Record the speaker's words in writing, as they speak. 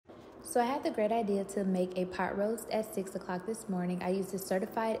So I had the great idea to make a pot roast at 6 o'clock this morning. I used a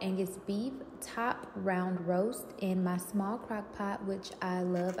certified Angus beef top round roast in my small crock pot, which I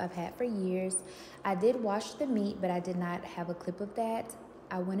love. I've had for years. I did wash the meat, but I did not have a clip of that.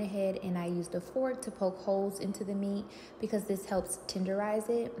 I went ahead and I used a fork to poke holes into the meat because this helps tenderize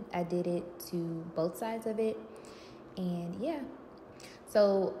it. I did it to both sides of it, and yeah.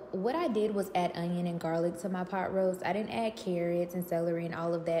 So what I did was add onion and garlic to my pot roast. I didn't add carrots and celery and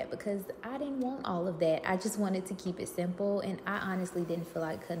all of that because I didn't want all of that. I just wanted to keep it simple, and I honestly didn't feel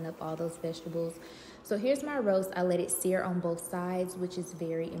like cutting up all those vegetables. So here's my roast. I let it sear on both sides, which is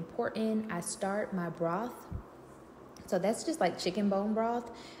very important. I start my broth. So that's just like chicken bone broth,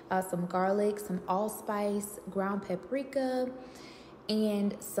 some garlic, some allspice, ground paprika,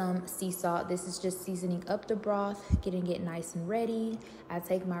 and some sea salt. This is just seasoning up the broth, getting it nice and ready. I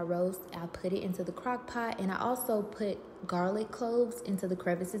take my roast, I put it into the crock pot, and I also put garlic cloves into the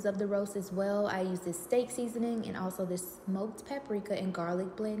crevices of the roast as well. I use this steak seasoning and also this smoked paprika and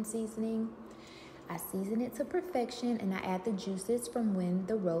garlic blend seasoning. I season it to perfection, and I add the juices from when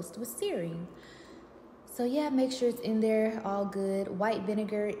the roast was searing. So yeah, make sure it's in there all good. White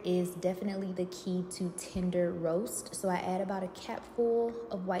vinegar is definitely the key to tender roast. So I add about a capful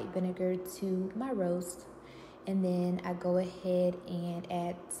of white vinegar to my roast. And then I go ahead and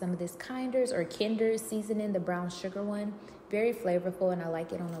add some of this Kinder seasoning, the brown sugar one. Very flavorful, and I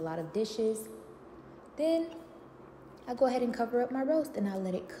like it on a lot of dishes. Then I go ahead and cover up my roast and I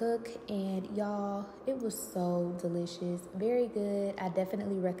let it cook. And y'all, it was so delicious. Very good. I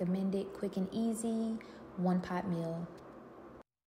definitely recommend it. Quick and easy. One pot meal.